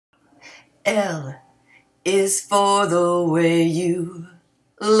L is for the way you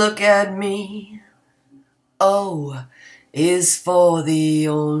look at me. O is for the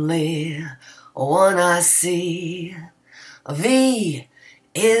only one I see. V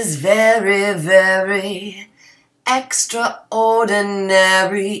is very, very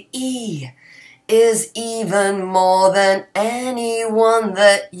extraordinary. E is even more than anyone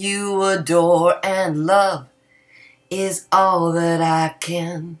that you adore. And love is all that I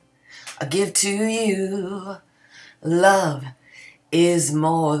can give to you. Love is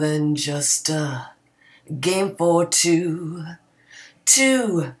more than just a game for two.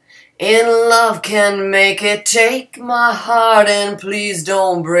 Two in love can make it. Take my heart and please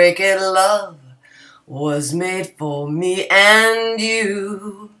don't break it. Love was made for me and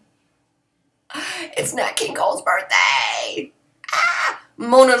you. It's Nat King Cole's birthday! Ah!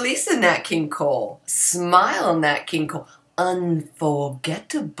 Mona Lisa Nat King Cole. Smile Nat King Cole.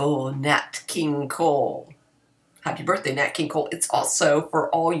 Unforgettable Nat King Cole. Happy birthday, Nat King Cole. It's also for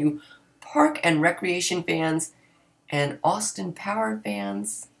all you park and recreation fans and Austin Power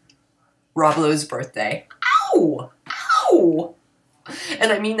fans. Rob Lowe's birthday. Ow! Ow!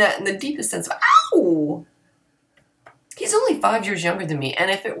 And I mean that in the deepest sense of ow! He's only 5 years younger than me,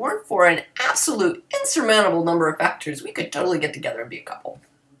 and if it weren't for an absolute insurmountable number of factors, we could totally get together and be a couple.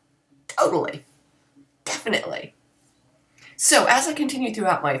 Totally. Definitely. So, as I continue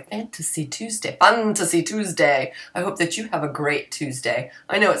throughout my Fantasy Tuesday, I hope that you have a great Tuesday.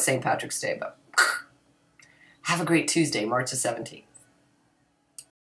 I know it's St. Patrick's Day, but have a great Tuesday, March the 17th.